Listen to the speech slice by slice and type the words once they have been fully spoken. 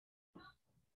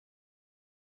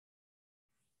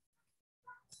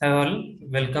Hi all,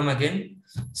 welcome again.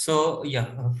 So yeah,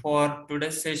 for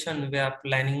today's session we are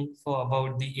planning for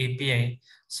about the API.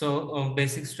 So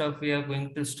basic stuff we are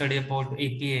going to study about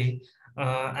API.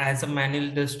 As a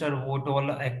manual tester, what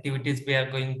all activities we are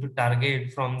going to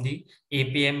target from the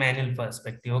API manual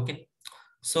perspective. Okay.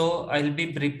 So I'll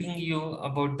be briefing you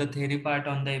about the theory part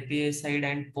on the API side,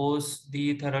 and post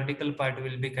the theoretical part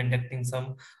will be conducting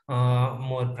some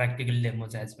more practical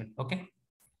demos as well. Okay.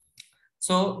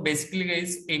 So basically,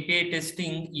 guys, API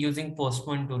testing using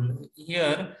Postman tool.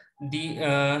 Here, the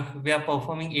we are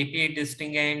performing API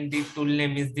testing, and the tool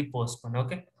name is the Postman.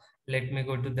 Okay, let me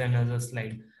go to the another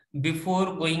slide.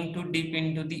 Before going too deep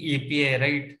into the API,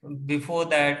 right? Before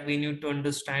that, we need to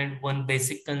understand one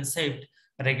basic concept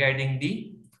regarding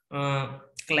the uh,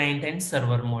 client and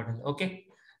server model. Okay.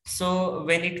 So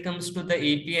when it comes to the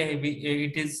API,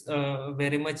 it is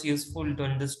very much useful to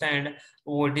understand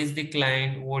what is the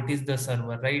client, what is the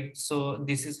server, right? So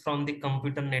this is from the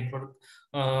computer network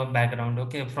background.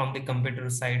 Okay, from the computer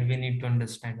side we need to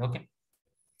understand. Okay,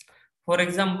 for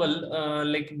example,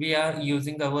 like we are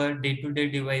using our day-to-day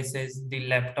devices, the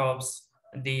laptops,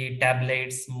 the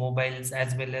tablets, mobiles,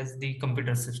 as well as the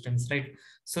computer systems, right?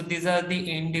 So these are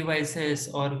the end devices,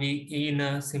 or we, in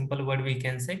a simple word, we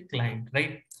can say client,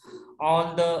 right?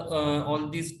 All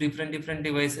these different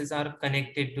devices are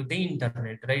connected to the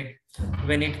internet, right?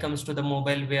 When it comes to the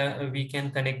mobile, where we can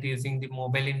connect using the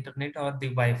mobile internet or the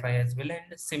Wi-Fi as well,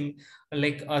 and sim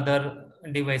like other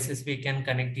devices we can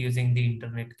connect using the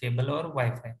internet cable or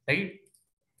Wi-Fi, right?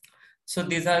 So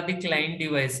these are the client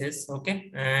devices.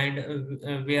 Okay,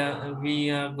 and we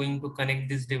are going to connect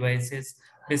these devices.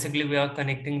 Basically, we are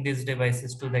connecting these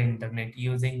devices to the internet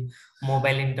using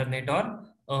mobile internet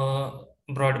or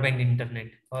broadband internet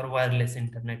or wireless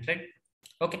internet, right?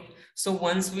 Okay, so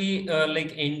once we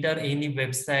like enter any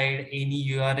website, any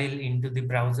URL into the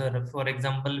browser, for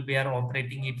example, we are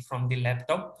operating it from the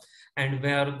laptop, and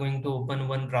we are going to open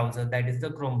one browser, that is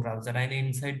the Chrome browser. And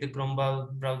inside the Chrome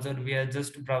browser, we are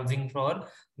just browsing for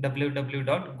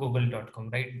www.google.com,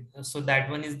 right? So that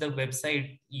one is the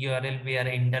website URL we are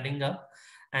entering up.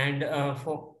 And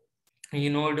for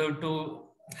in order to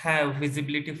have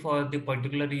visibility for the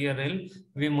particular URL,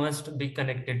 we must be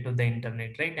connected to the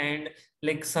internet, right? And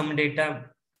like some data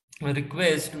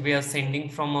request we are sending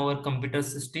from our computer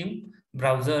system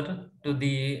browser to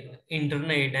the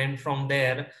internet, and from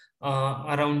there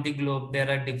around the globe there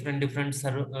are different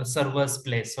servers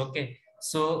place. Okay,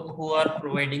 so who are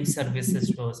providing services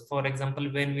to us. For example,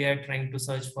 when we are trying to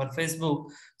search for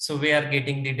Facebook, so we are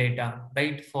getting the data,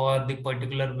 right, for the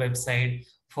particular website,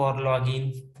 for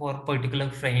login for particular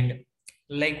friend.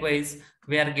 Likewise,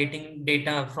 we are getting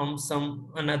data from some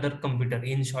another computer,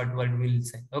 in short word we'll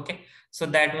say. Okay, so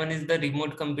that one is the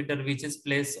remote computer which is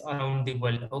placed around the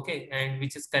world. Okay, and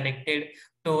which is connected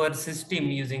to our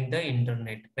system using the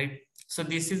internet, right? So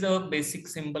this is a basic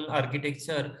simple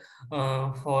architecture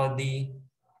for the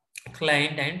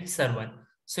client and server.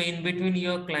 So in between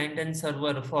your client and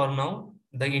server, for now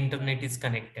the internet is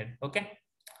connected. Okay,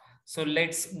 so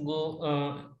let's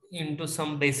go into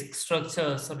some basic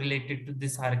structures related to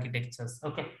this architectures.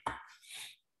 Okay,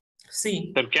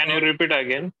 see, Sir, can you repeat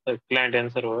again the client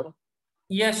and server?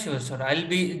 yeah, sure. I'll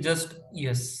be just,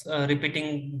 yes,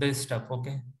 repeating this stuff.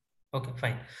 Okay. Okay,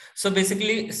 fine. So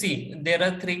basically, see, there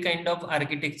are three kind of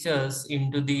architectures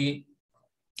into the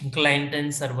client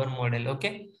and server model.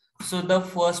 Okay. So the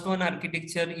first one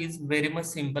architecture is very much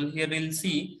simple. Here we'll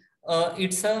see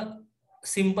it's a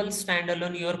simple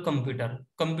standalone your computer.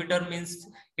 Computer means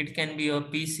it can be a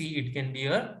PC, it can be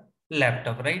a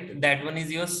laptop, right? That one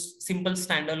is your simple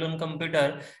standalone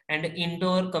computer. And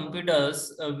indoor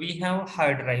computers, we have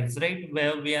hard drives, right,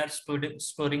 where we are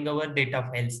storing our data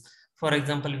files. For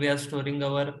example, we are storing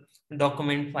our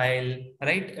document file,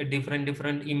 right?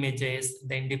 Different images,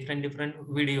 then different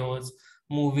videos,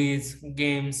 movies,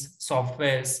 games,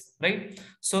 softwares, right?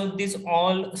 So this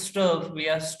all stuff we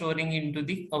are storing into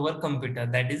the our computer,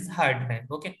 that is hard drive.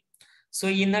 Okay, so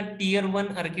in a tier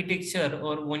 1 architecture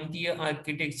or one tier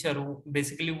architecture,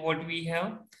 basically what we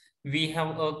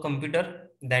have a computer,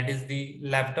 that is the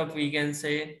laptop we can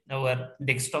say, our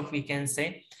desktop we can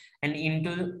say. And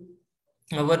into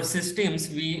our systems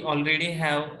we already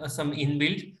have some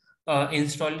inbuilt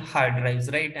installed hard drives,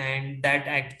 right? And that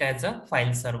act as a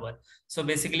file server. So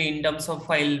basically in terms of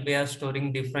file, we are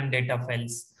storing different data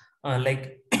files,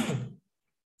 like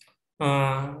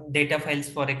data files,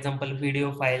 for example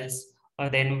video files,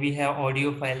 then we have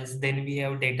audio files, then we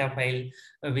have data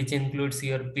file which includes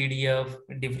your PDF,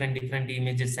 different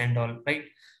images and all, right?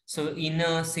 So in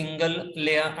a single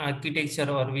layer architecture,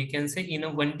 or we can say in a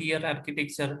one tier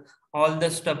architecture, all the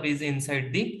stuff is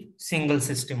inside the single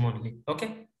system only.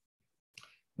 Okay.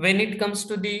 When it comes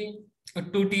to the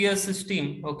two-tier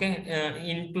system, okay,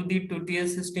 into the two-tier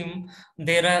system,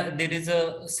 there is a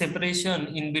separation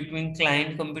in between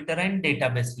client computer and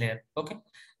database layer. Okay.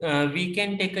 We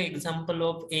can take an example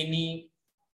of any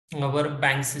our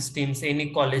bank systems,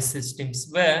 any college systems,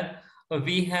 where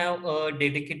we have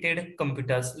dedicated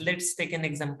computers. Let's take an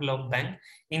example of bank.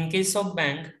 In case of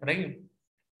bank, right,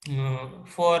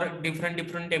 for different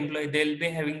employee, they'll be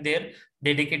having their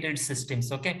dedicated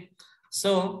systems. Okay.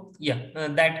 So yeah,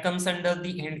 that comes under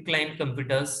the end client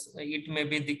computers. It may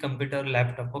be the computer,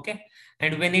 laptop. Okay.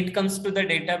 And when it comes to the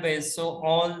database, so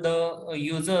all the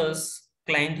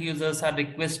client users are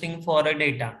requesting for a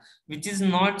data which is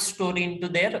not stored into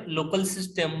their local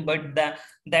system, but that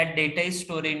data is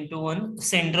stored into one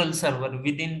central server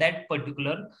within that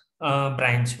particular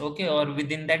branch. Okay. Or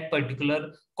within that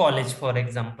particular college, for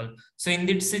example. So in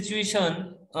this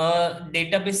situation,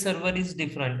 database server is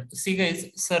different. See guys,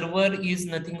 server is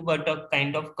nothing but a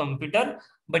kind of computer,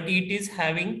 but it is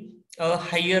having a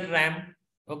higher RAM.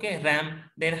 Okay, RAM,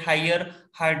 then higher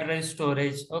hard drive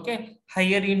storage. Okay,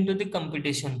 higher into the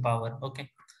computation power. Okay.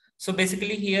 So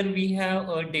basically here we have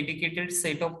a dedicated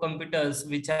set of computers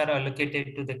which are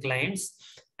allocated to the clients,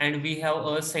 and we have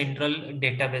a central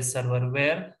database server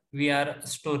where we are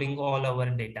storing all our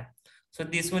data. So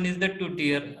this one is the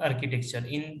two-tier architecture.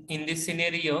 In this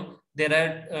scenario, there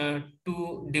are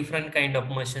two different kind of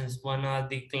machines. One are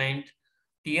the client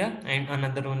tier and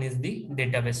another one is the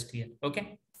database tier.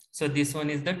 Okay. So this one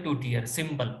is the two-tier,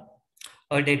 simple.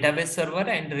 A database server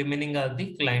and remaining are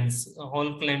the clients.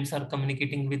 All clients are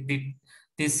communicating with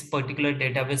this particular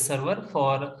database server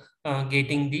for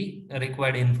getting the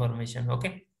required information.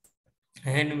 Okay.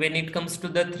 And when it comes to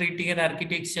the three-tier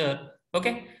architecture,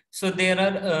 okay, so there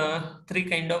are three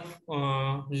kind of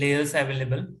layers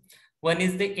available. One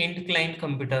is the end client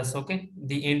computers. Okay,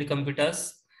 the end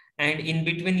computers, and in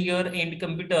between your end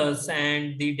computers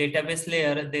and the database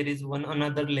layer, there is one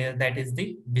another layer, that is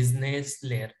the business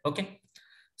layer. Okay.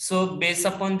 So based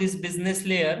upon this business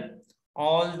layer,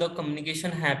 all the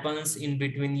communication happens in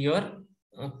between your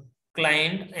uh,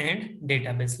 client and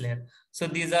database layer. So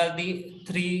these are the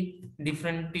three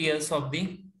different tiers of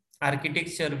the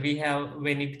architecture we have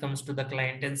when it comes to the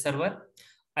client and server.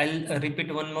 I'll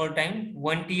repeat one more time.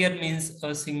 One tier means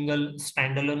a single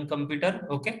standalone computer,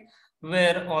 okay,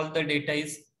 where all the data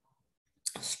is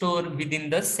stored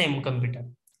within the same computer.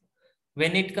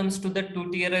 When it comes to the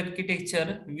two-tier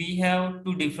architecture, we have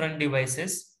two different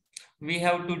devices. We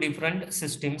have two different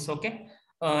systems, okay?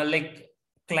 Like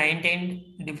client and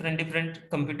different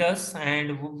computers,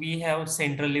 and we have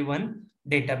centrally one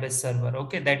database server,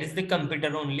 okay? That is the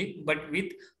computer only, but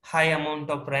with high amount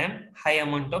of RAM, high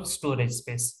amount of storage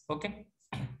space, okay?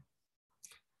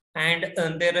 And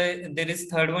there is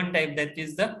third one type, that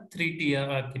is the three-tier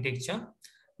architecture,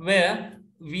 where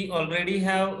we already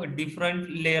have a different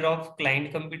layer of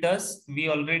client computers. We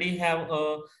already have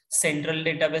a central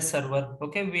database server.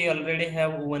 Okay, we already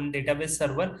have one database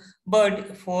server,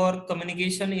 but for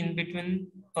communication in between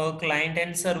a client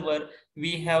and server,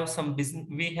 we have some business.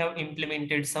 We have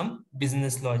implemented some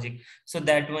business logic. So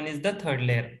that one is the third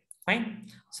layer. Fine.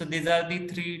 So these are the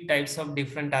three types of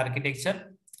different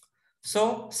architecture.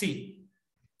 So see,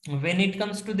 when it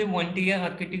comes to the one tier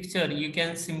architecture, you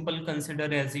can simple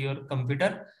consider as your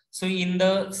computer. So in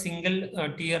the single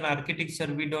tier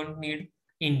architecture, we don't need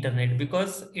internet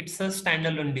because it's a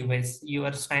standalone device, your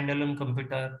standalone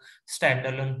computer,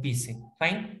 standalone PC.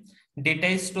 Fine. Data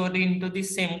is stored into the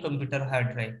same computer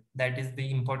hard drive. That is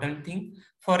the important thing.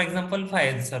 For example,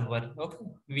 file server. Okay,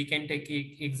 we can take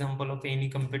example of any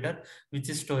computer which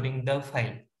is storing the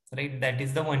file. Right, that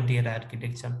is the one tier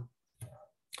architecture.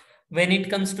 When it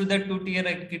comes to the two-tier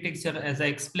architecture, as I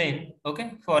explained,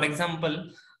 okay, for example,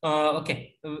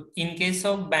 in case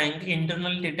of bank,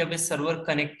 internal database server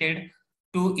connected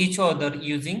to each other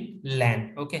using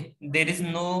LAN. Okay, there is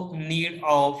no need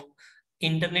of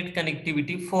internet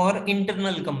connectivity for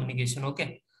internal communication.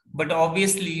 Okay, but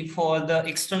obviously for the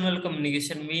external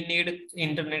communication we need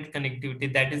internet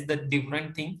connectivity. That is the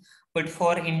different thing. But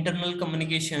for internal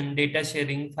communication, data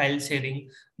sharing, file sharing,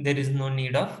 there is no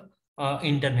need of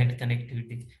internet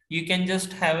connectivity. You can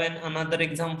just have another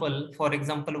example. For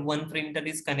example, one printer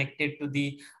is connected to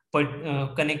the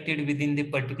connected within the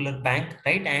particular bank,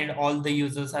 right? And all the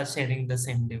users are sharing the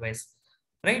same device,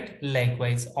 right?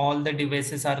 Likewise, all the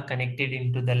devices are connected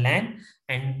into the LAN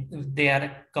and they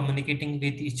are communicating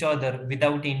with each other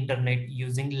without internet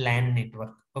using LAN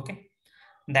network. Okay,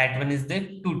 that one is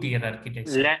the two-tier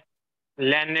architecture. LAN,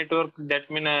 LAN network, that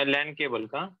mean LAN cable,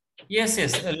 ka? Yes,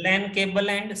 yes, a LAN cable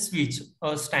and switch,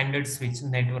 a standard switch,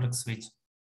 network switch.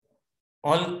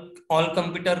 All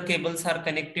computer cables are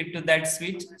connected to that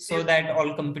switch so that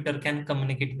all computer can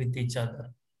communicate with each other.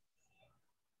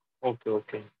 Okay,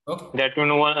 okay. Okay. That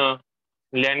mean one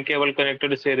LAN cable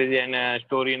connected series and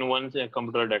store in one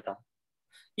computer data.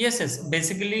 Yes, yes.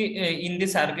 Basically, in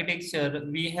this architecture,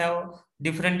 we have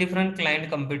different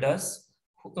client computers.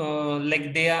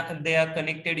 Like they are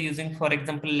connected using, for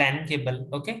example, LAN cable.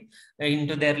 Okay,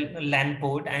 into their LAN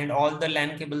port, and all the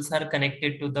LAN cables are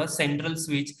connected to the central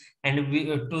switch, and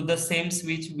to the same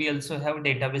switch we also have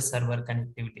database server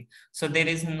connectivity. So there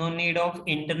is no need of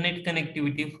internet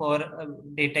connectivity for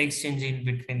data exchange in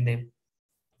between them.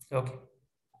 Okay.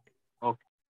 Okay.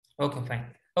 Okay, fine.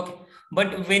 Okay,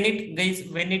 but when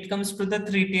it comes to the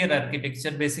three-tier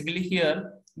architecture, basically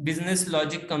here business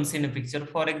logic comes in a picture.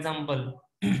 For example,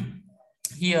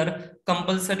 here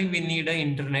compulsory we need a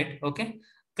internet. Okay,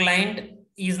 client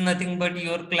is nothing but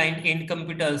your client end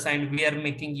computers, and we are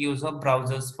making use of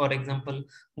browsers. For example,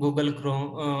 Google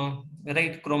Chrome,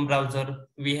 right? Chrome browser.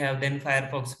 We have then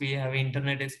Firefox. We have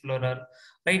Internet Explorer,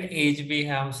 right? Edge. We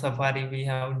have Safari. We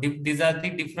have these are the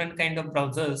different kind of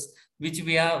browsers which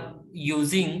we are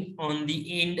using on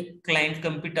the end client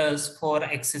computers for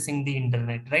accessing the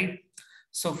internet, right?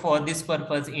 So for this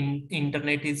purpose,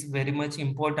 internet is very much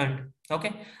important.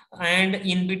 Okay, and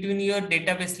in between your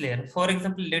database layer, for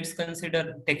example, let's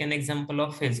consider take an example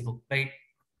of Facebook, right?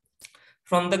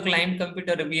 From the client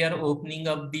computer we are opening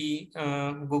up the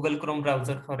Google Chrome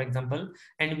browser, for example,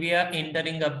 and we are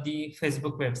entering up the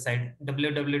Facebook website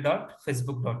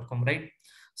www.facebook.com, right?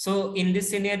 So in this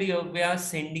scenario we are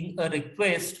sending a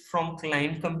request from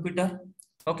client computer,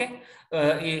 okay,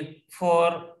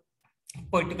 for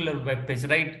particular web page,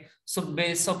 right? So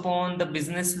based upon the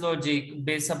business logic,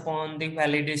 based upon the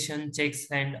validation checks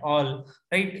and all,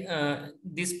 right?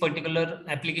 This particular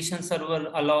application server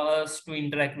allow us to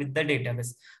interact with the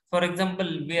database. For example,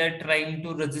 we are trying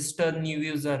to register new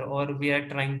user, or we are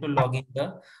trying to log in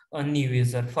the new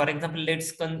user. For example,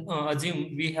 let's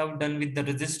assume we have done with the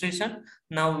registration.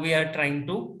 Now we are trying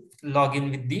to log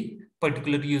in with the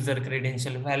particular user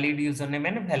credential, valid username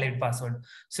and valid password.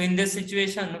 So in this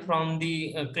situation, from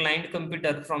the client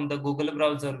computer, from the Google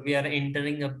browser, we are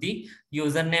entering up the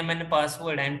username and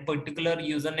password, and particular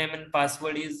username and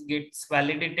password is gets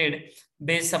validated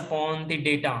based upon the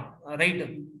data,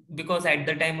 right? Because at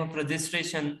the time of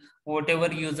registration, whatever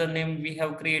username we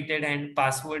have created and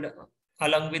password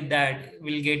along with that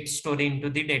will get stored into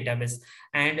the database.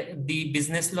 And the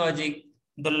business logic,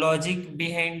 the logic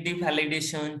behind the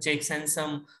validation checks and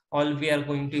some, all we are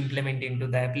going to implement into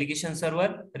the application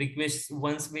server requests.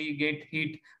 Once we get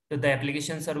hit to the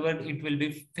application server, it will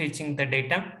be fetching the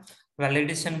data,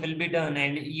 validation will be done,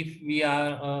 and if we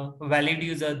are a valid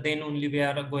user, then only we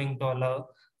are going to allow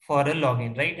for a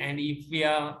login, right? And if we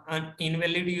are an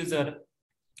invalid user,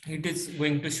 it is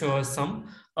going to show us some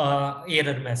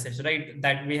error message, right?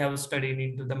 That we have studied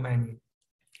into the manual.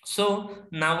 So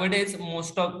nowadays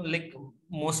most of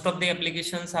the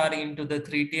applications are into the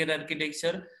three-tier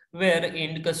architecture, where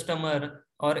end customer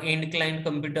or end client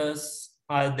computers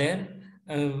are there.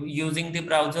 Using the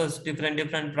browsers, different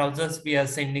browsers, we are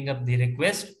sending up the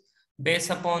request based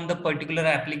upon the particular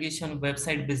application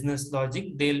website business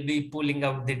logic. They'll be pulling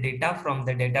out the data from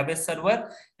the database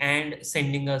server and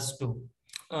sending us to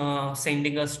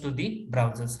the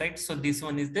browsers, right? So this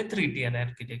one is the three-tier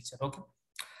architecture. Okay.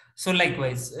 So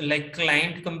likewise, like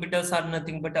client computers are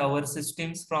nothing but our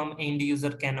systems from end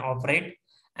user can operate.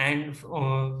 And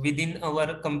within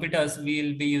our computers, we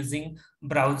will be using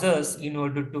browsers in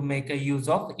order to make a use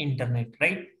of internet,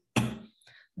 right?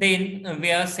 Then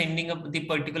we are sending up the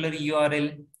particular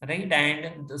URL, right?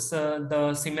 And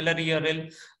the similar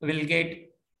URL will get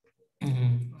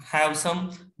have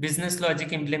some business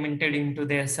logic implemented into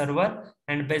their server,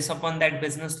 and based upon that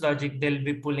business logic they'll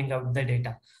be pulling out the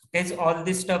data. Guys, all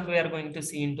this stuff we are going to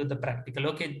see into the practical.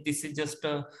 Okay, this is just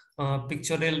a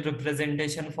pictorial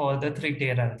representation for the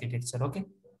three-tier architecture. Okay.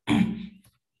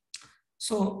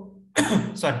 So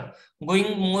sorry,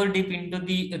 going more deep into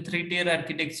the three-tier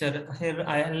architecture, here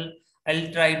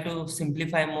I'll try to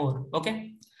simplify more.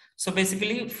 Okay. So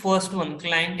basically, first one,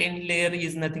 client end layer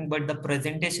is nothing but the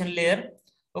presentation layer.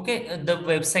 Okay, the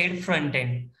website front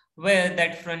end, where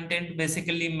that front end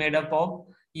basically made up of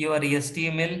your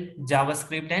HTML,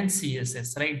 JavaScript, and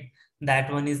CSS, right?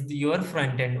 That one is your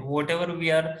front end. Whatever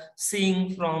we are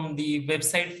seeing from the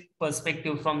website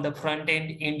perspective, from the front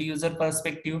end user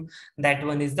perspective, that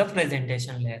one is the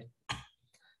presentation layer.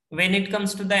 When it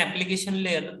comes to the application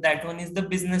layer, that one is the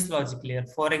business logic layer.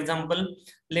 For example,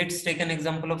 let's take an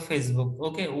example of Facebook.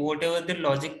 Okay, whatever the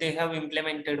logic they have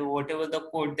implemented, whatever the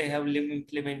code they have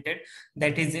implemented,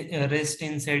 that is rest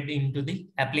inside into the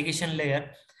application layer,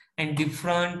 and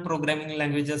different programming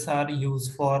languages are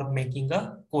used for making a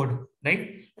code,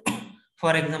 right?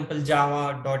 For example, Java,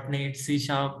 .NET, C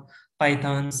Sharp,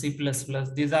 Python, C++.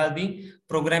 These are the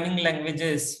programming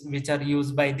languages which are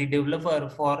used by the developer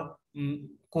for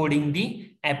coding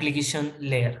the application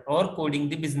layer or coding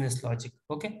the business logic.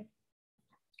 Okay.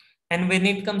 And when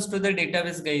it comes to the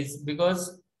database, guys,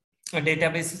 because a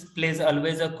database plays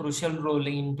always a crucial role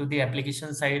into the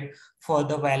application side for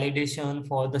the validation,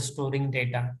 for the storing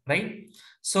data, right?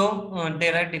 So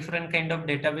there are different kind of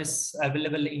database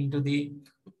available into the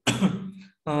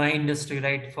industry,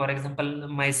 right? For example,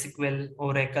 MySQL,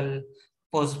 Oracle,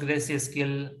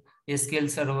 PostgreSQL, SQL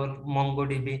Server,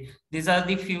 MongoDB. These are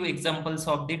the few examples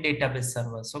of the database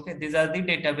servers. Okay, these are the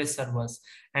database servers,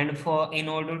 and for in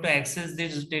order to access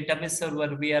this database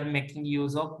server, we are making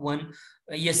use of one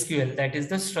SQL, that is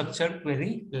the structured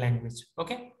query language.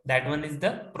 Okay, that one is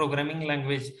the programming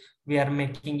language we are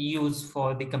making use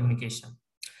for the communication.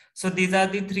 So these are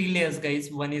the three layers,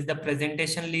 guys. One is the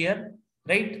presentation layer,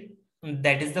 right?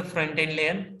 That is the front end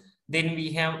layer. Then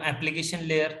we have application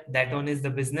layer. That one is the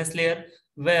business layer,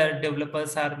 where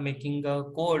developers are making a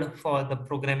code for the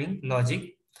programming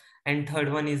logic. And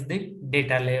third one is the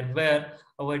data layer, where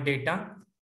our data,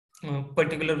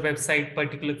 particular website,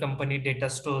 particular company data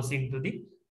stores into the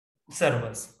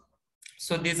servers.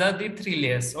 So these are the three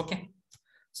layers. Okay.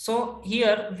 So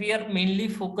here we are mainly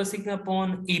focusing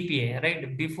upon API,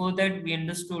 right? Before that, we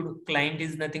understood client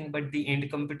is nothing but the end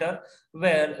computer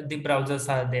where the browsers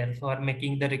are there for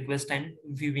making the request and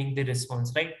viewing the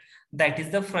response, right? That is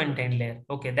the front end layer.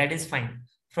 Okay, that is fine.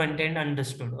 Front end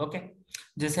understood. Okay.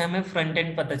 जैसे हमें front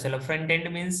end पता चला, front end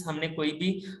means हमने कोई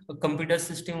भी computer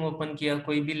system open किया,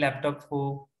 कोई भी लैपटॉप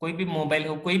हो, कोई भी मोबाइल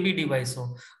हो, कोई भी डिवाइस हो,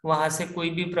 वहां से कोई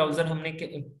भी ब्राउजर हमने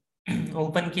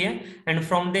ओपन किया and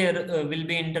from there will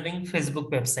be entering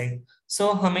Facebook website. सो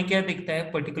हमें क्या दिखता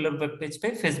है, पर्टिकुलर वेब पेज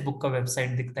पे फेसबुक का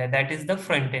वेबसाइट दिखता है. That is the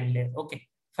front end layer. Okay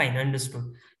fine,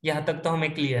 understood. यहाँ तक तो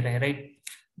हमें क्लियर है, right?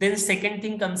 Then second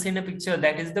thing comes in a picture,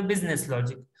 that is the business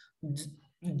logic.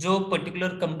 जो पर्टिकुलर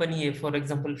कंपनी है, फॉर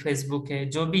एग्जांपल फेसबुक है,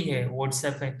 जो भी है,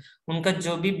 व्हाट्सएप है, उनका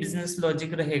जो भी बिजनेस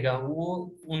लॉजिक रहेगा वो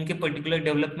उनके पर्टिकुलर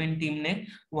डेवलपमेंट टीम ने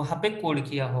वहां पे कोड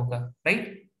किया होगा,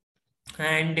 right?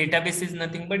 And database is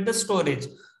nothing but the storage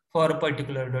for a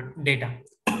particular data.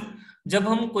 जब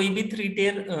हम कोई भी थ्री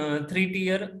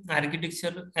टीयर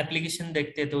आर्किटेक्चर एप्लीकेशन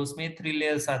देखते हैं तो उसमें थ्री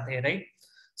लेयर्स आते हैं, right?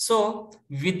 So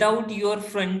without your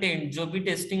front end जो भी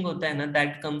टेस्टिंग होता है ना,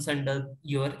 that comes under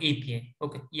your API.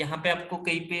 Okay, यहाँ पे आपको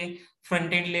कहीं पे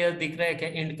फ्रंट एंड लेयर दिख रहा है क्या?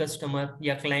 एंड कस्टमर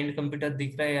या क्लाइंट कंप्यूटर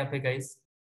दिख रहा है यहाँ पे, गाइस?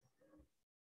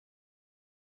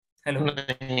 हेलो?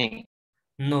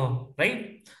 No,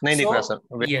 right? नहीं दिख रहा so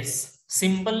sir. Yes,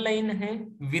 simple line है,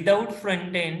 without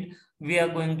front end we are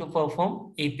going to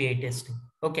perform API testing.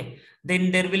 Okay, then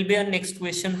there will be a next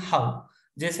question, how?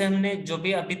 जैसे हमने जो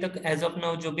भी अभी तक एज ऑफ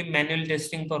नाउ जो भी मैनुअल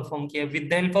टेस्टिंग परफॉर्म किया with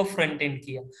the help of front end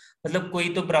किया, मतलब कोई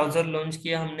तो ब्राउजर लॉन्च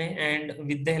किया हमने and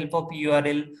with the help of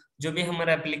URL, जो भी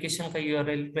हमारा एप्लीकेशन का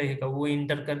यूआरएल रहेगा वो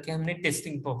इंटर करके हमने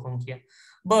टेस्टिंग परफॉर्म किया.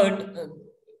 But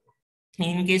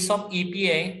in case of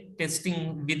API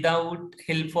testing, without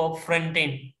help of front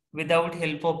end, without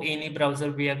help of any browser,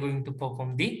 we are going to perform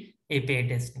the API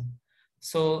testing.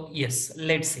 So yes,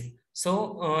 let's see. So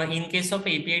in case of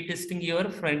API testing, your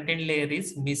front end layer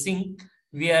is missing.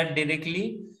 We are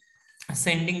directly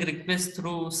sending requests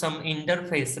through some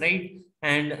interface, right?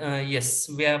 And yes,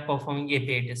 we are performing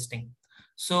API testing.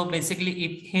 So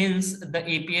basically, hence the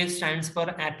API stands for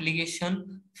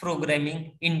Application Programming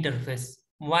Interface.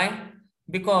 Why?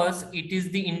 Because it is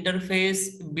the interface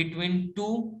between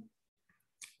two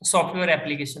software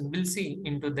application. We'll see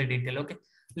into the detail. Okay,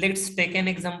 let's take an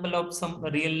example of some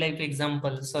real life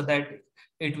example so that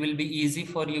it will be easy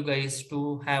for you guys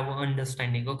to have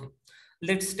understanding. Okay,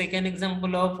 let's take an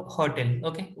example of hotel.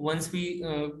 Okay, once we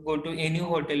go to any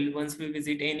hotel, once we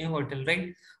visit any hotel,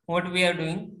 right? What we are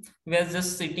doing, we are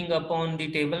just sitting upon the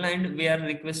table and we are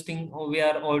requesting, or we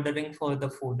are ordering for the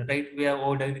food, right? We are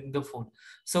ordering the food.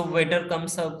 So waiter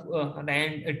comes up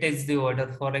and takes the order.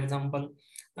 For example,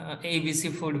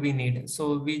 ABC food we need.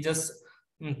 So we just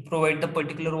provide the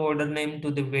particular order name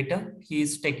to the waiter. He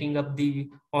is taking up the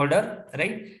order,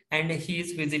 right? And he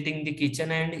is visiting the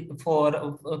kitchen, and for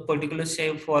a particular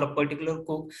chef, for a particular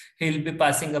cook, he will be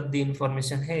passing up the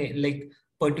information. Hey, like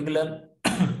particular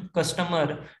customer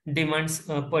demands,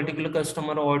 particular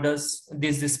customer orders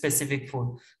this specific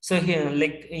food. So here,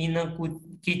 like in a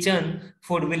kitchen,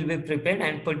 food will be prepared,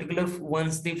 and particular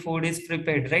once the food is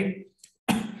prepared, right,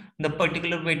 the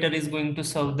particular waiter is going to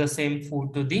serve the same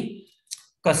food to the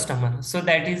customer. So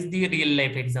that is the real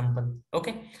life example.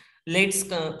 Okay, let's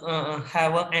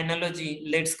have an analogy.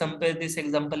 Let's compare this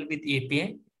example with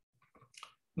API.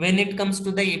 When it comes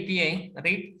to the API,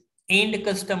 right, end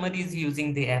customer is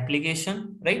using the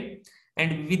application, right?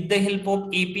 And with the help of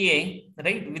API,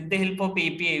 right, with the help of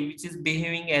API, which is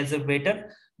behaving as a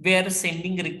waiter, we are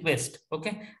sending request,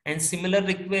 okay? And similar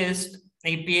request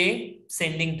API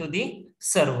sending to the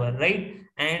server, right?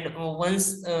 And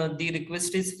once the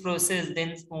request is processed,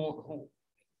 then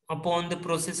upon the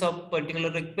process of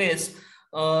particular request,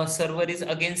 server is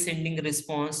again sending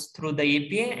response through the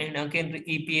API, and again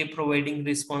API providing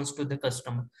response to the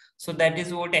customer. So that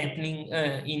is what happening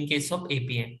in case of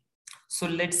API. So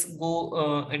let's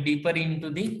go deeper into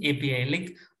the API.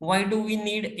 Like, why do we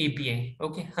need API?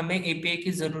 Okay, हमें API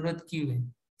की जरूरत क्यों है?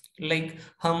 Like,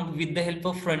 हम with the help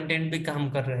of front end भी काम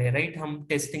कर रहे हैं, right? हम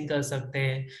टेस्टिंग कर सकते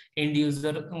हैं, एंड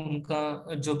यूजर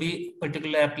उनका जो भी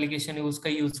पर्टिकुलर एप्लीकेशन है उसका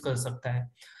यूज कर सकता है.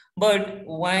 But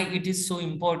why it is so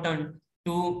important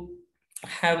to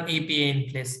have API in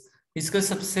place? इसका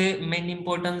सबसे मेन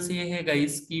इंपॉर्टेंस ये है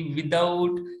गाइस कि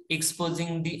without exposing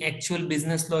the actual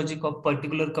business logic of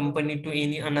particular company to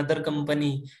any another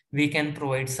company, we can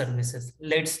provide services.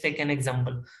 Let's take an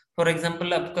example. For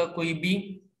example, आपका कोई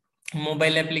भी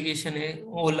mobile application है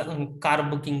ओला car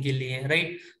booking के लिए,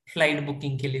 राइट, फ्लाइट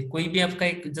बुकिंग के लिए, कोई भी आपका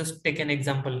एक, just take an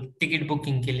example, ticket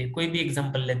booking के लिए कोई भी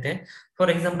एग्जांपल लेते हैं.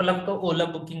 फॉर एग्जांपल, आपका ओला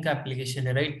बुकिंग का एप्लीकेशन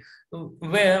है, right,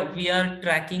 where we are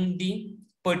trekking the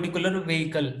particular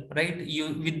vehicle, right, you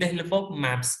with the help of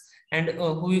maps. And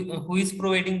who is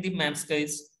providing the maps,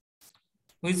 guys?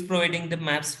 Who is providing the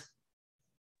maps?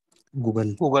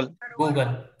 Google.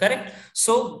 Google, correct.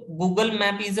 So Google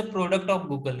Map is a product of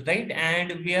Google, right?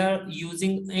 And we are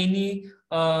using any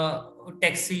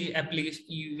taxi application,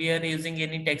 we are using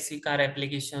any taxi car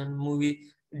application, movie,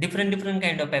 different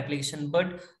kind of application,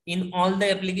 but in all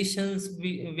the applications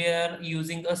we are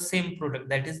using a same product,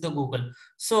 that is the Google.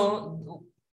 So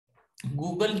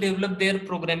Google develop their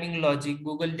programming logic,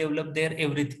 Google develop their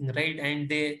everything, right? And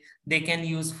they can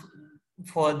use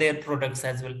for their products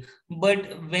as well. But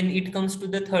when it comes to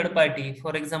the third party,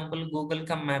 for example, Google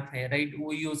का map है, right,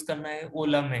 वो use करना है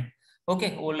ओला में,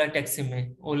 okay, ओला taxi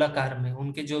में, ओला car में,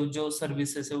 उनके जो जो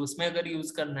सर्विसेज है उसमें अगर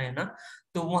यूज करना है ना,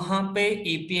 तो वहां पे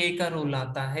एपीआई का रोल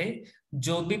आता है.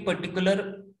 जो भी पर्टिकुलर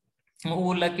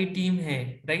ओला की टीम है,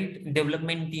 राइट,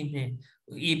 डेवलपमेंट टीम है,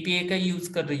 एपीआई का यूज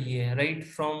कर रही है, right,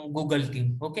 from Google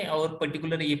team, okay, और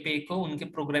पर्टिकुलर एपीआई को उनके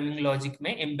प्रोग्रामिंग लॉजिक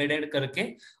में एम्बेडेड करके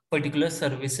पर्टिकुलर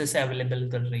सर्विसेज अवेलेबल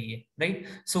कर रही है, राइट.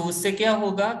 सो उससे क्या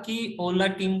होगा कि ओला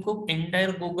टीम को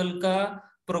एंटायर गूगल का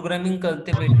प्रोग्रामिंग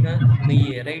करते बैठना नहीं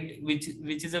है, right,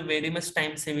 which is a very much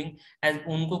time saving. As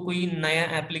उनको कोई नया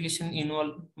एप्लीकेशन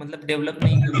इन्वॉल्व, मतलब डेवलप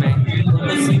नहीं करना है,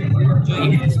 उनको सिर्फ जो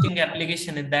एग्जिस्टिंग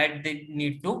एप्लीकेशन है that they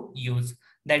need to use.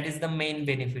 That is the main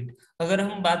benefit. अगर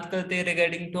हम बात करते हैं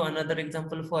regarding to another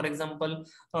example, for example,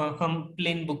 हम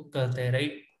प्लेन बुक करते हैं,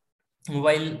 right,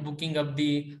 while booking up the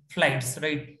flights,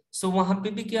 right. So वहां पे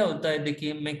भी क्या होता है,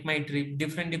 देखिए, मेक माई ट्रिप,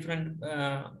 डिफरेंट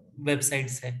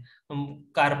वेबसाइट्स है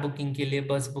कार बुकिंग के लिए,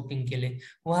 बस बुकिंग के लिए.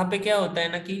 वहां पे क्या होता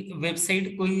है ना कि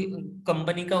वेबसाइट कोई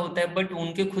कंपनी का होता है, बट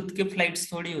उनके खुद के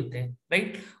फ्लाइट्स थोड़ी होते हैं,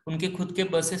 राइट, उनके खुद के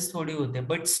बसेस थोड़ी होते हैं,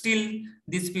 but still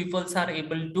this peoples are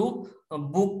able to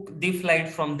book the flight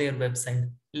from their website.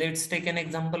 Let's take an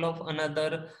example of another,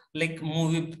 like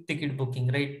movie ticket booking,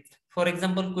 right. For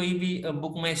example, कोई भी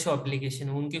बुक माई शो एप्लीकेशन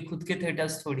है, उनके खुद के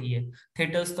थिएटर्स थोड़ी है,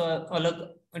 थिएटर्स तो अलग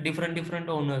डिफरेंट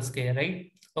ओनर्स के है,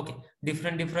 राइट, ओके,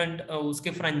 डिफरेंट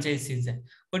उसके फ्रेंचाइजीज है,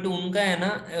 बट उनका है ना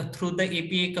थ्रू द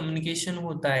एपीआई कम्युनिकेशन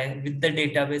होता है विद द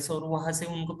डेटाबेस, और वहां से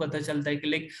उनको पता चलता है कि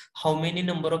like how many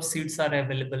number of seats are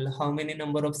available, how many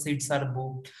number of seats are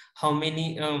booked, how many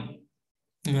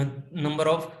number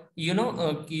of,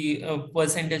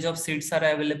 percentage of seats are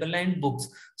available and books.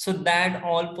 So that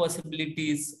all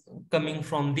possibilities coming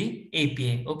from the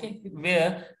API, okay,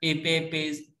 where API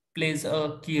plays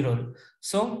a key role.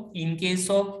 So in case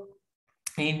of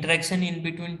interaction in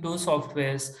between two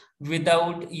softwares,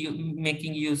 without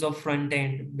making use of front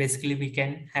end, basically we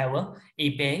can have a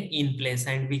API in place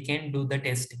and we can do the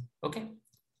testing, okay.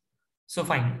 So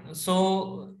fine.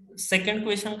 So second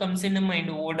question comes in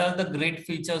mind, what are the great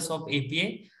features of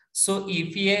API? So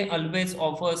API always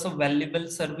offers a valuable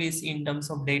service in terms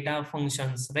of data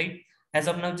functions, right? As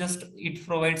of now, just it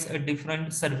provides a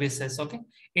different services. Okay,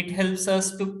 it helps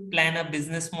us to plan a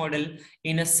business model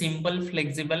in a simple,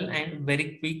 flexible, and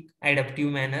very quick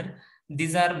adaptive manner.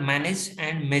 These are managed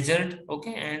and measured,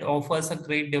 okay, and offers a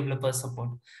great developer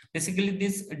support. Basically,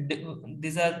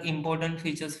 these are important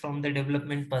features from the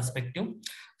development perspective.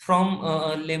 From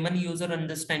a layman user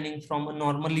understanding, from a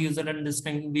normal user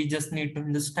understanding, we just need to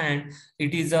understand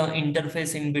it is an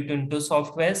interface in between two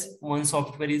softwares. One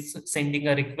software is sending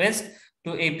a request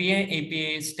to API.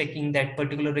 API is taking that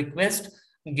particular request,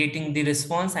 getting the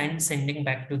response, and sending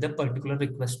back to the particular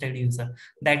requested user.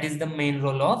 That is the main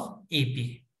role of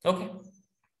API. Okay.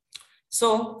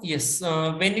 So yes,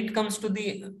 when it comes to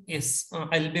the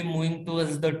I'll be moving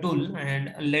towards the tool,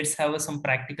 and let's have some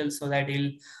practical so that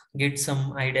you'll get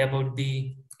some idea about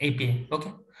the API.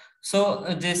 Okay. So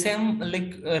जैसे हम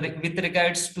like with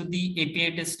regards to the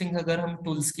API testing, अगर हम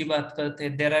tools की बात करते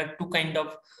हैं, there are two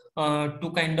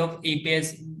kind of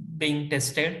APIs being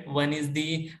tested. One is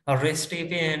the REST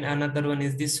API and another one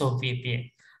is the SOAP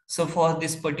API. So for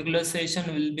this particular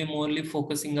session, we'll be morely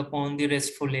focusing upon the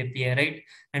RESTful API, right?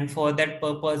 And for that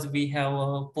purpose, we have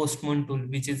a Postman tool,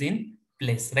 which is in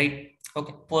place, right?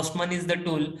 Okay, Postman is the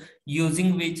tool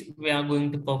using which we are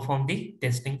going to perform the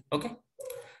testing. Okay,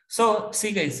 so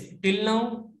see guys, till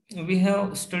now we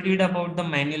have studied about the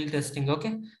manual testing.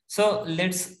 Okay, so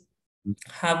let's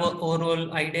have an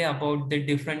overall idea about the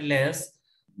different layers.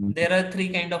 There are three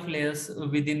kind of layers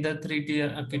within the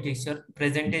three-tier architecture: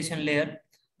 presentation layer,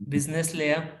 business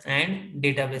layer, and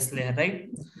database layer, right?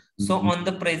 So on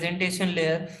the presentation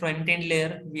layer, front-end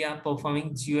layer, we are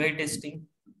performing GUI testing,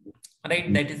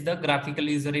 right? That is the graphical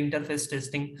user interface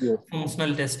testing, Yes.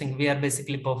 functional testing. We are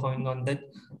basically performing on the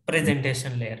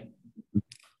presentation layer.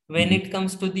 When it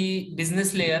comes to the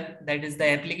business layer, that is the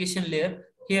application layer,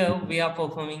 here we are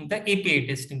performing the API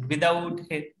testing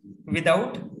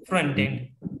without front end.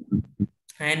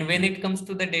 And when it comes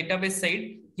to the database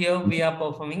side, here we are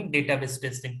performing database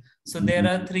testing. So there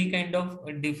are three kind of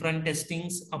different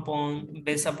testings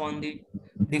based upon the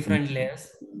different layers.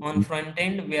 On front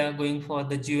end, we are going for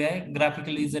the GUI,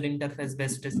 graphical user interface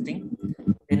based testing.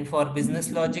 Then for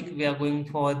business logic, we are going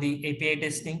for the API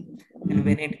testing. And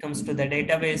when it comes to the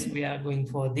database, we are going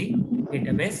for the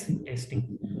database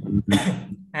testing.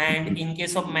 And in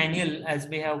case of manual, as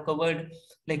we have covered,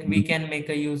 like we can make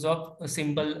a use of a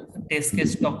simple test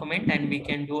case document and we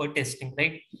can do a testing,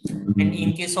 right? And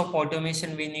in case of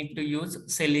automation, we need to use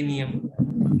Selenium,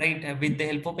 right? With the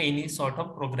help of any sort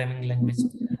of programming language.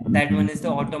 That one is the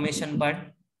automation part.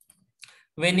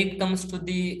 When it comes to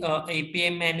the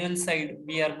API manual side,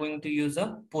 we are going to use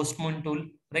a Postman tool,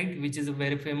 right? Which is a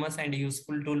very famous and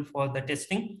useful tool for the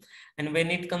testing. And when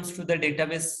it comes to the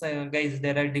database, guys,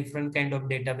 there are different kind of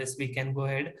database. We can go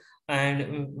ahead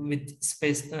and with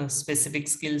specific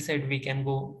skill set, we can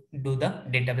go do the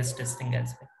database testing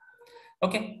as well.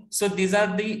 Okay, so these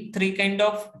are the three kind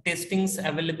of testings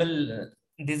available.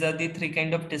 These are the three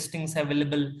kind of testings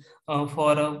available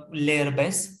for a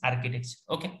layer-based architecture.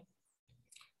 Okay.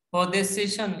 For this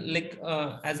session, like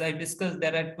as I discussed,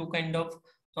 there are two kind of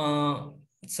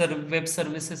web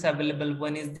services available.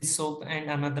 One is the SOAP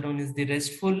and another one is the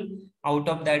RESTful. Out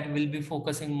of that, we'll be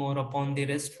focusing more upon the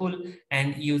RESTful,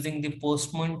 and using the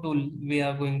Postman tool, we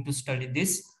are going to study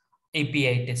this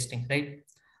API testing, right?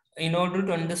 In order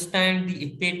to understand the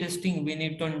API testing, we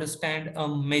need to understand a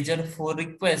major four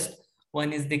requests.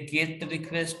 One is the GET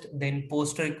request, then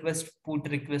POST request, PUT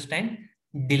request, and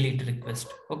delete request.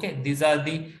 Okay, these are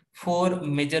the four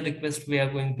major requests we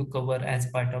are going to cover as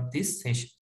part of this session.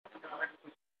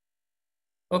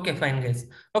 Okay, fine guys.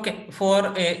 Okay,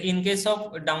 for in case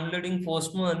of downloading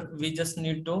Postman, we just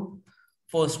need to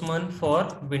Postman for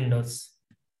Windows.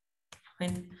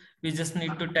 Fine. We just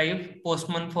need to type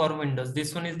Postman for Windows.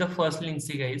 This one is the first link,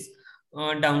 see guys.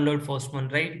 Download Postman,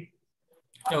 right?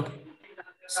 Okay.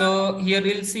 So here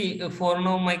you'll see for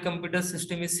now my computer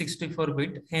system is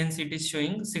 64-bit, hence it is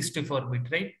showing 64-bit,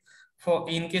 right? For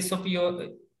in case of your,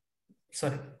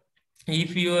 sorry,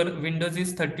 if your Windows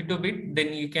is 32-bit,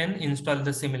 then you can install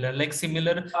the similar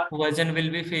version will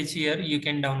be fetched here. You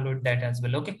can download that as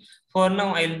well. Okay. For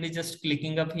now, I'll be just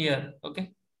clicking up here.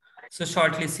 Okay. So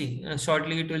shortly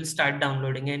shortly it will start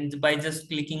downloading, and by just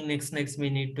clicking next, we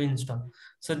need to install.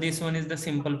 So this one is the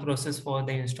simple process for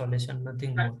the installation,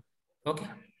 nothing more. Okay,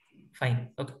 fine.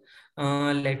 Okay,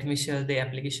 let me share the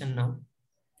application now.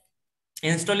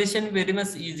 Installation very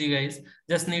much easy, guys.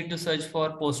 Just need to search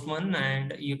for Postman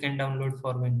and you can download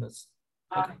for Windows.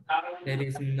 Okay, there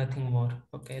is nothing more.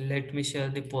 Okay, let me share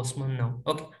the Postman now.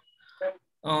 Okay,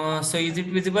 so is it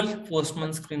visible,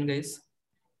 Postman screen, guys?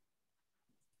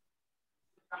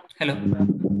 Hello.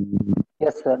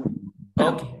 Yes, sir.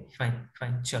 Okay,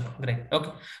 fine, sure, great.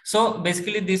 Okay, so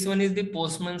basically this one is the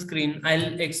Postman screen.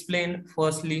 I'll explain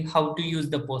firstly how to use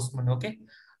the Postman. Okay,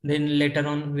 then later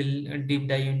on we'll deep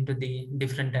dive into the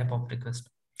different type of request.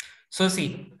 So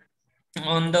see,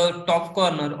 on the top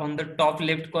corner, on the top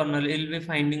left corner, you'll be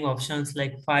finding options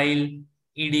like file,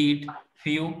 edit,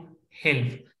 view, help.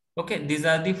 Okay, these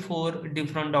are the four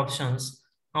different options.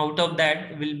 Out of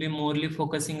that, we'll be morely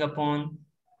focusing upon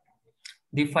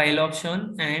the file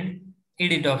option and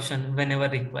edit option whenever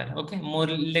required. Okay, more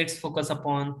let's focus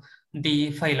upon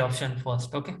the file option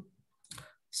first. Okay,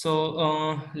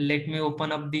 so let me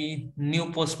open up the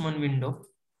new Postman window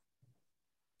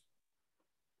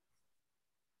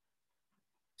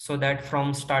so that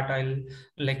from start I'll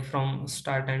like from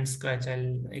start and scratch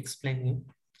I'll explain you.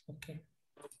 Okay,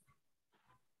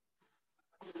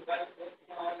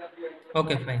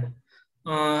 okay, fine.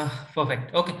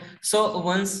 Perfect. Okay, so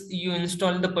once you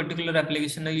install the particular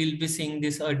application, you'll be seeing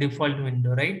this default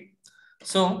window, right?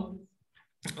 So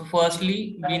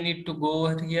firstly, we need to go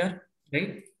over here,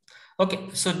 right? Okay,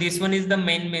 so this one is the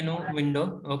main menu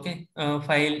window. Okay,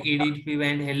 file, edit, view,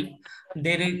 and help.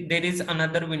 There is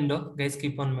another window. Guys,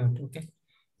 keep on mute. Okay,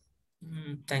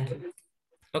 thank you.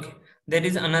 Okay, there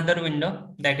is another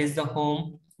window that is the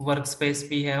home workspace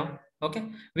we have. Okay,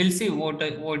 we'll see what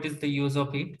is the use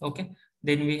of it. Okay,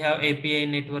 then we have API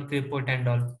network report and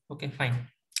all. Okay, fine.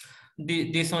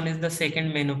 This one is the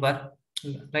second menu bar,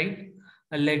 right?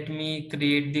 Let me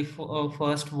create the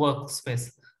first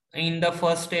workspace. In the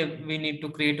first step, we need to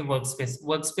create a workspace.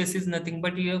 Workspace is nothing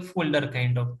but a folder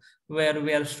kind of where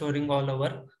we are storing all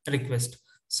our requests.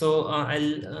 So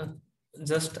I'll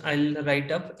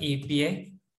write up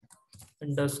API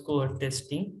underscore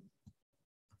testing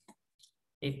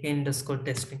API underscore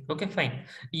testing. Okay, fine.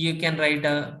 You can write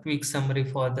a quick summary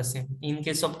for the same. In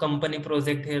case of company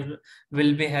project, here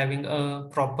we'll be having a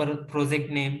proper project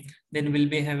name, then we'll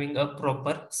be having a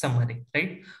proper summary,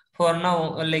 right? For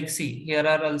now, like see, here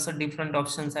are also different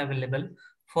options available.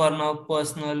 For now,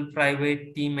 personal,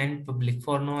 private, team, and public.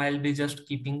 For now, I'll be just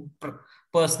keeping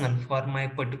personal for my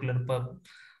particular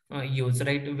use,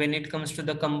 right? When it comes to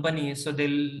the company, so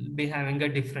they'll be having a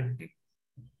different.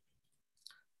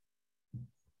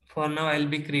 For now, I'll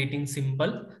be creating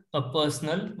simple a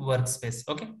personal workspace.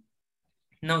 Okay.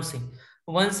 Now see,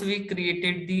 once we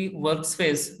created the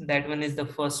workspace, that one is the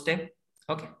first step.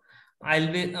 Okay.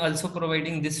 I'll be also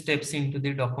providing these steps into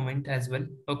the document as well.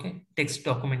 Okay. Text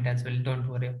document as well. Don't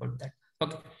worry about that.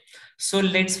 Okay. So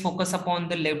let's focus upon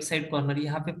the left side corner.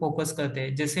 यहाँ पे focus करते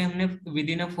हैं. जैसे हमने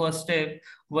within a first step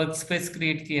workspace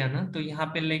create किया ना, तो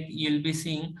यहाँ पे like you'll be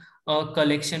seeing a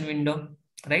collection window,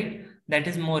 right? That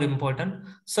is more important.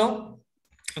 So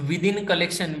within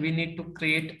collection, we need to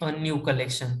create a new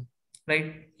collection,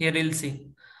 right? Here you'll see.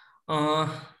 Uh,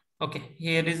 okay,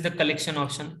 here is the collection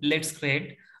option. Let's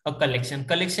create a collection.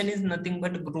 Collection is nothing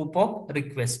but a group of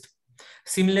requests.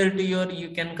 Similar to your,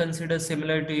 you can consider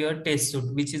similar to your test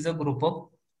suite, which is a group of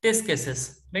test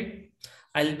cases, right?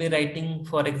 I'll be writing,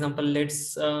 for example,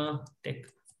 let's take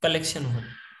collection one.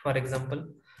 For example,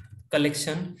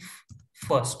 collection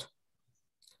first.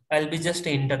 I'll be just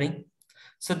entering.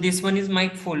 So this one is my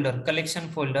folder, collection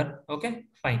folder. Okay,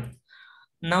 fine.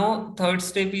 Now, third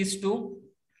step is to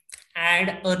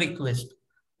add a request.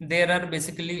 There are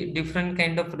basically different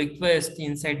kind of requests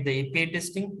inside the API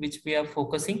testing, which we are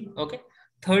focusing. Okay.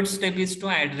 Third step is to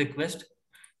add request.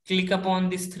 Click upon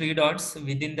these three dots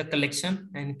within the collection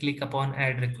and click upon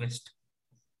add request.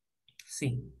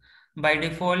 See, by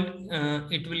default,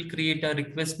 it will create a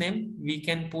request name. We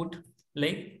can put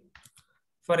like,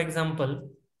 for example,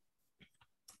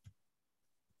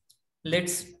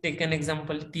 let's take an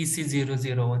example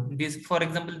TC001. This, for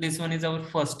example, this one is our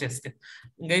first test case.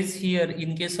 Guys, here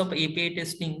in case of API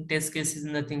testing, test case is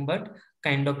nothing but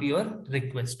kind of your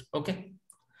request. Okay.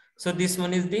 So this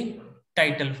one is the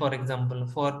title, for example,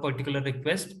 for particular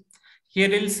request. Here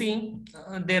you'll see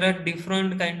there are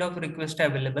different kind of requests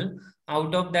available.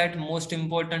 Out of that, most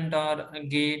important are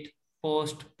get,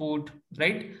 post, put,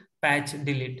 right? Patch,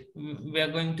 delete. We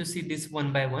are going to see this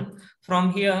one by one.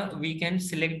 From here, we can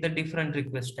select the different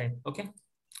request type. Okay.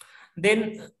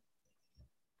 Then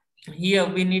here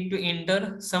we need to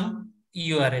enter some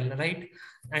URL, right?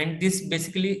 And this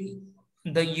basically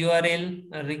the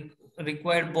URL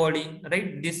required body,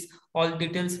 right? This all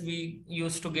details we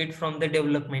used to get from the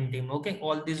development team. Okay,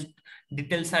 all these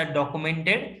details are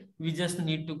documented. We just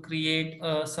need to create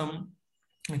some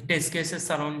test cases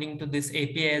surrounding to this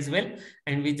API as well,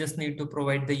 and we just need to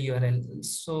provide the URL.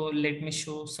 So let me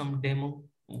show some demo.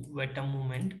 Wait a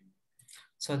moment,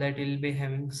 so that you'll be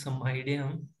having some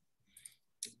idea.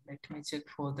 Let me check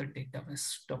for the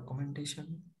database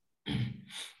documentation.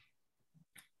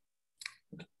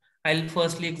 I'll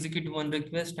firstly execute one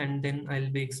request and then I'll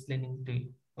be explaining to you.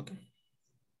 Okay.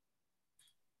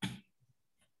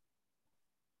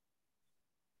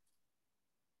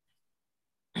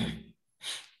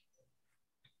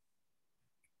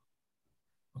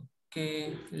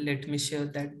 Okay, let me share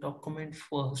that document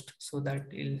first so that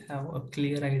you'll have a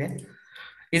clear idea.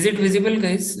 Is it visible,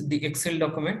 guys, the Excel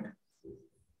document?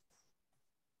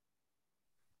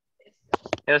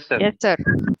 Yes, sir. Yes, sir.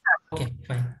 Okay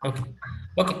fine okay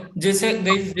okay जैसे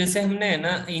guys जैसे हमने है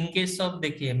ना in case of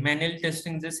देखिए manual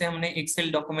testing जैसे हमने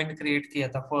Excel document create किया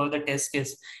था for the test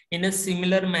case in a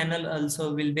similar manner also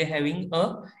will be having a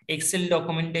Excel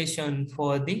documentation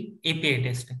for the API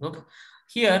testing okay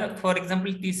here for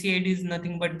example tcid is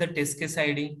nothing but the test case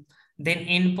id then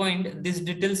endpoint these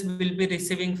details will be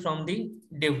receiving from the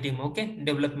dev team okay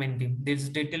development team this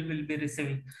detail will be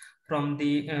receiving from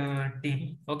the team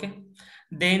okay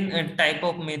then a type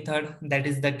of method that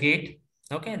is the get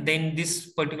okay then this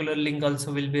particular link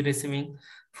also will be receiving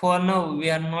for now we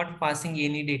are not passing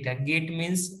any data get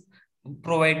means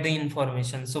provide the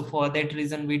information so for that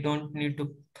reason we don't need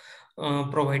to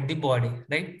provide the body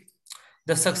right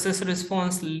the success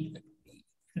response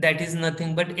that is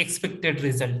nothing but expected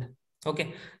result okay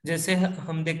जैसे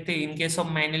हम देखते हैं in case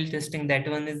of manual testing that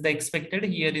one is the expected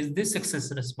here is the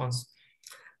success response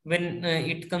when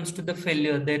it comes to the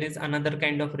failure there is another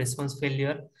kind of response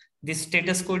failure the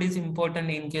status code is important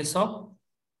in case of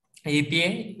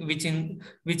API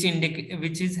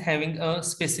which is having a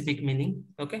specific meaning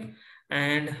okay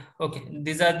and okay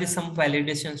these are the some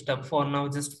validation stuff for now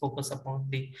just focus upon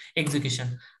the execution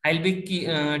I'll be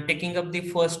taking up the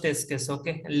first test case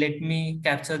okay let me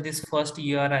capture this first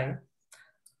URI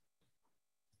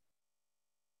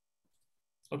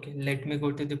okay let me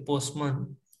go to the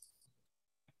Postman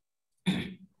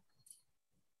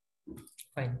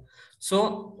fine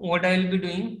so what I'll be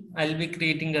doing I'll be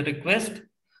creating a request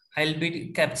I'll be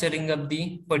capturing up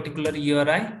the particular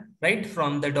URI right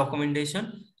from the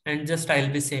documentation and just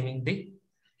I'll be saving the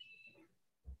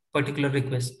particular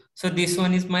request so this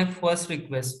one is my first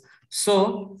request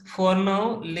so for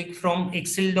now like from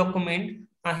Excel document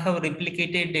I have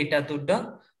replicated data to the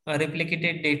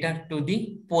replicated data to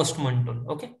the Postman tool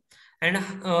okay and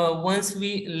once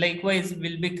we likewise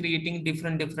will be creating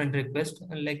different requests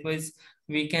and likewise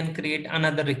we can create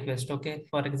another request okay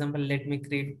for example let me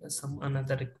create some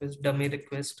another request dummy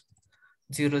request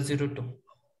 002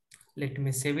 let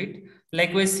me save it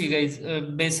likewise see guys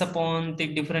based upon the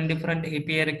different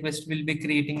API request will be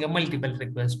creating a multiple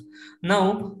request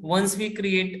now once we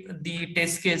create the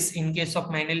test case in case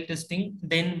of manual testing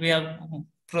then we are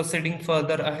proceeding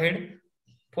further ahead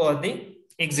for the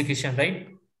execution right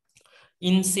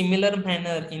in similar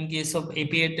manner, in case of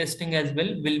API testing as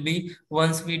well, will be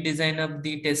once we design up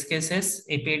the test cases,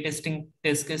 API testing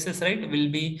test cases, right? Will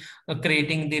be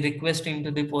creating the request into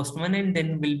the Postman and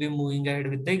then we'll be moving ahead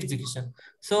with the execution.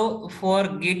 So for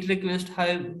GET request, how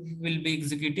will be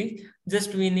executing?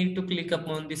 Just we need to click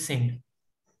upon the send.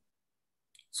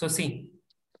 So see,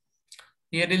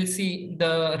 here we'll see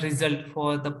the result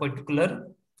for the particular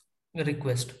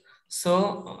request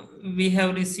so we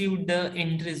have received the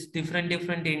entries different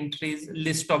entries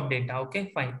list of data okay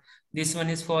fine this one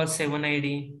is for 7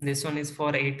 id this one is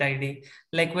for 8 id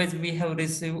likewise we have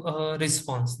received a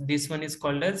response this one is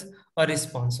called as a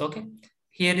response okay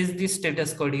here is the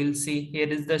status code you'll see here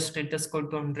is the status code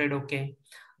 200 okay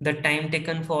the time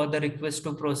taken for the request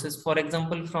to process for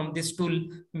example from this tool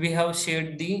we have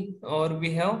shared the or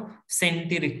we have sent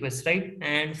the request right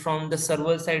and from the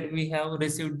server side we have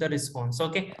received the response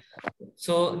okay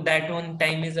so that one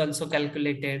time is also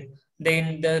calculated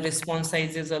then the response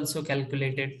size is also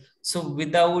calculated so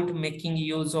without making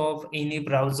use of any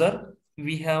browser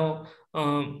we have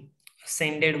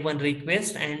sended one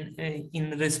request and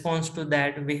in response to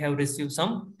that we have received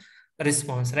some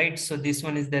response right so this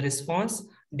one is the response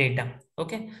data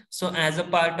okay so as a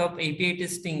part of API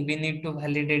testing we need to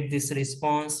validate this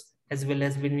response as well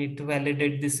as we need to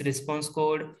validate this response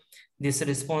code this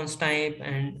response type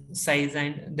and size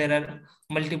and there are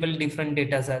multiple different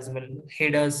data as well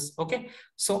headers okay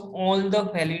so all the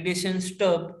validation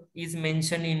stuff is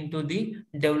mentioned into the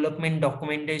development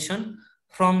documentation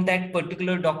from that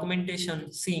particular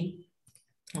documentation see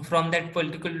from that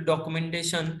particular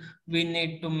documentation we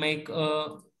need to make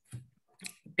a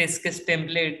test case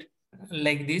template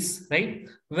like this right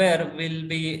where we'll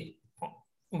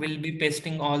be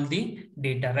pasting all the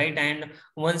data right and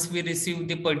once we receive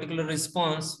the particular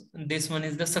response this one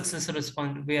is the success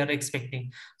response we are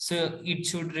expecting so it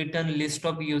should return list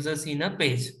of users in a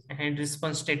page and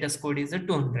response status code is a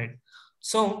 200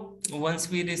 So once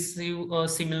we receive a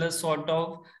similar sort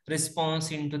of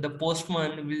response into the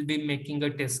Postman, we'll be making a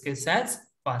test case as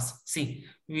pass. See,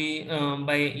 we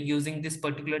by using this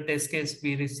particular test case,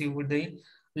 we receive the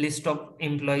list of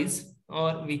employees,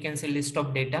 or we can say list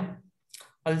of data.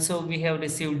 Also, we have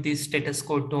received the status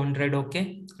code 200,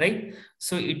 okay, right?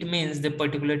 So it means the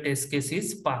particular test case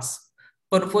is pass.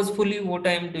 Purposefully, what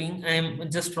I am doing, I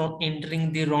am just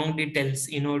entering the wrong details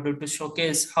in order to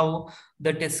showcase how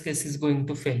the test case is going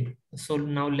to fail. So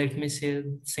now let me say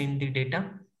send the data.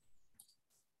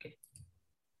 Okay.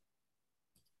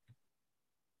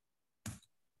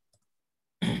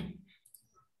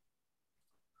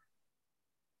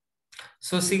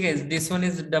 So see guys, this one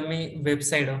is dummy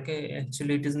website. Okay,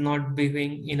 actually it is not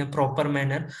behaving in a proper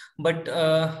manner, but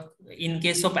in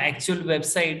case of actual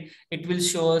website, it will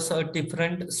show us a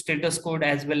different status code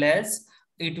as well as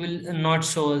it will not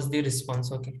show us the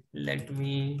response. Okay, let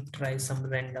me try some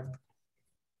random.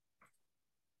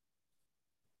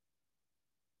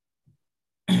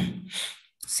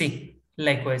 See,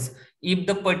 likewise, if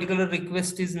the particular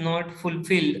request is not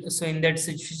fulfilled, so in that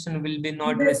situation, we'll be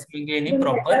not receiving any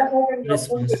proper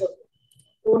response.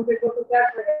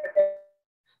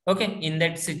 Okay, in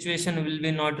that situation, we'll be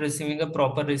not receiving a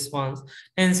proper response.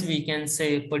 Hence, we can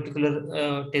say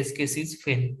particular test case is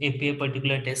fail. API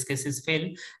particular test case is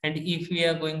fail. And if we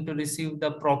are going to receive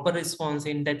the proper response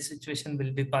in that situation,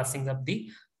 we'll be passing up the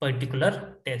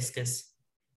particular test case.